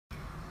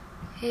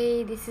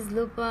Hey, this is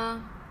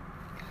Lupa.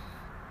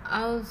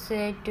 I'll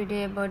say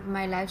today about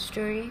my life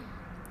story.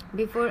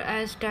 Before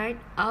I start,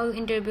 I'll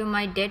interview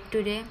my dad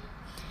today.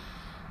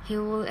 He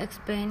will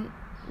explain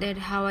that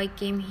how I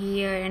came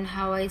here and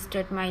how I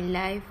start my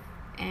life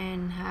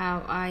and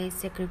how I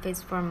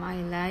sacrifice for my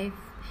life.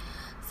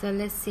 So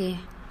let's see.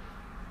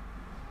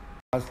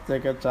 আজ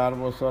থেকে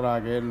 4 বছর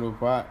আগে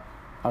লুপা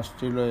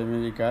আসছিল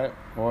আমেরিকায়।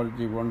 ওর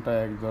জীবনটা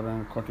এক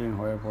ধরনের কঠিন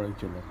হয়ে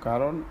পড়েছিল,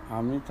 কারণ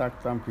আমি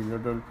থাকতাম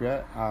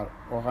ফিলাডেলফিয়ায়, আর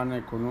ওখানে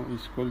কোনো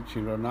স্কুল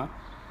ছিল না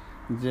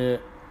যে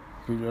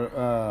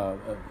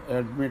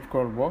অ্যাডমিট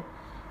করব।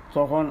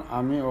 তখন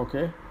আমি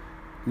ওকে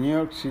নিউ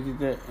ইয়র্ক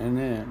সিটিতে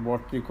এনে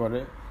ভর্তি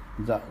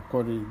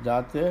করি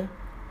যাতে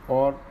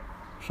ওর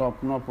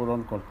স্বপ্ন পূরণ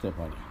করতে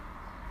পারি।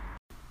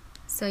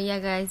 So yeah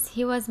guys,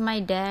 he was my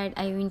dad.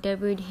 I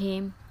interviewed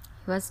him.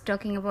 He was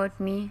talking about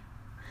me,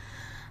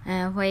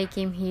 why I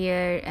came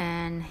here,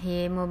 and he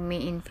moved me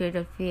in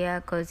Philadelphia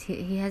because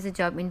he has a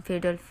job in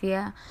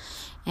Philadelphia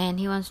and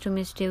he wants to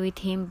me stay with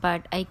him,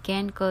 but I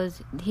can't because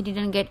he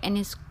didn't get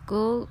any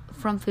school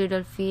from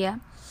Philadelphia.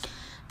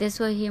 That's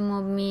why he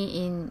moved me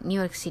in New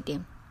York City,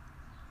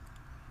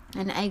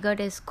 and I got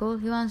a school.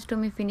 He wants to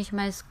me finish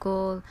my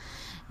school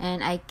and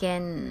I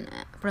can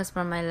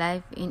prosper my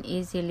life in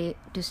easily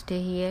to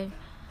stay here.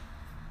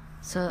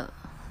 So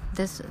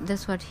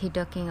that's what he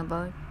talking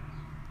about.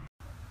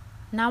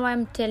 Now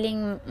I'm telling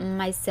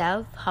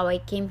myself how I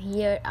came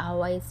here, how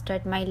I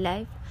start my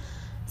life.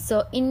 So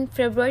in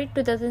February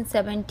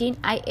 2017,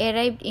 I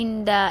arrived in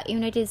the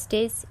United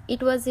States.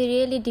 It was a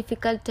really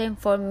difficult time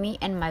for me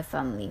and my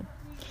family.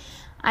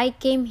 I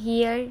came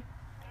here,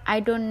 I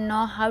don't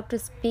know how to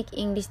speak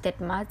English that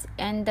much,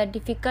 and the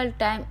difficult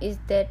time is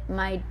that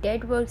my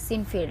dad works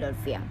in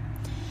Philadelphia.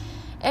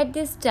 At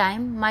this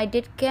time, my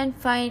dad can't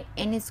find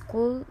any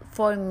school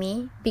for me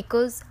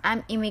because I'm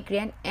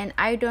immigrant and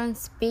I don't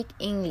speak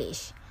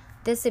English.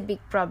 That's a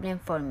big problem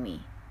for me.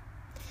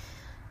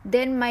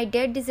 Then my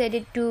dad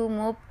decided to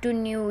move to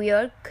New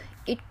York.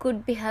 It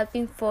could be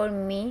helping for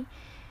me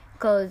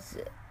because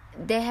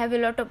they have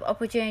a lot of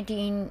opportunity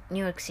in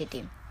New York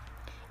City.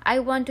 I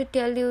want to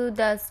tell you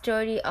the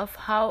story of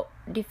how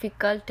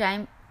difficult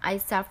time I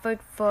suffered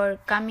for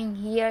coming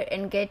here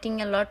and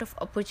getting a lot of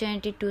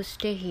opportunity to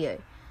stay here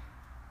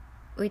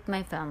with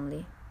my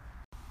family.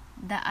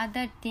 The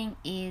other thing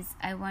is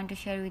I want to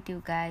share with you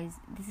guys,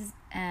 this is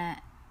a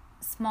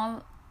small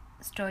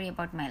story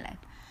about my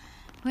life.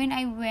 When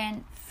I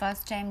went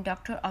first time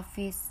doctor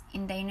office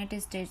in the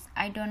United States,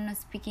 I don't know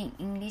speaking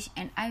English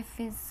and I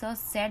feel so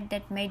sad.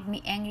 That made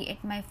me angry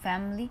at my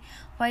family,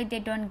 why they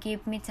don't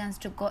give me chance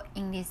to go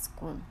English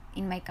school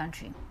in my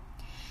country.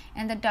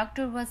 And the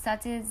doctor was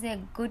such as a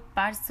good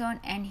person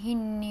and he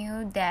knew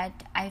that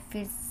I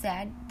feel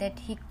sad that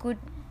he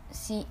could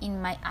see in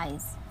my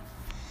eyes.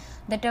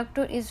 The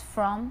doctor is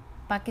from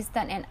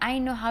Pakistan and I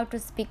know how to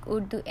speak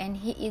Urdu and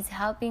he is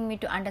helping me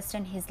to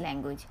understand his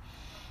language.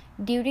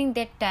 During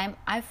that time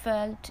I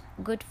felt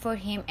good for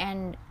him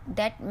and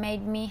that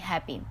made me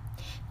happy.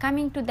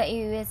 Coming to the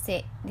USA,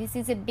 this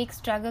is a big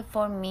struggle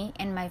for me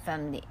and my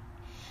family.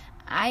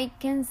 I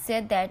can say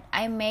that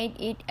I made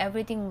it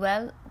everything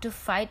well to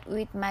fight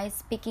with my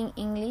speaking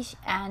English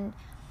and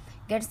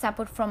get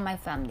support from my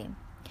family.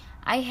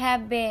 I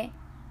have a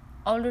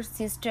older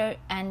sister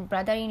and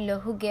brother-in-law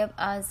who gave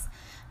us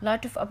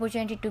lot of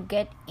opportunity to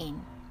get in.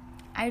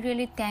 I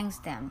really thanks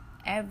them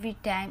every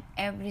time,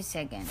 every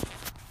second.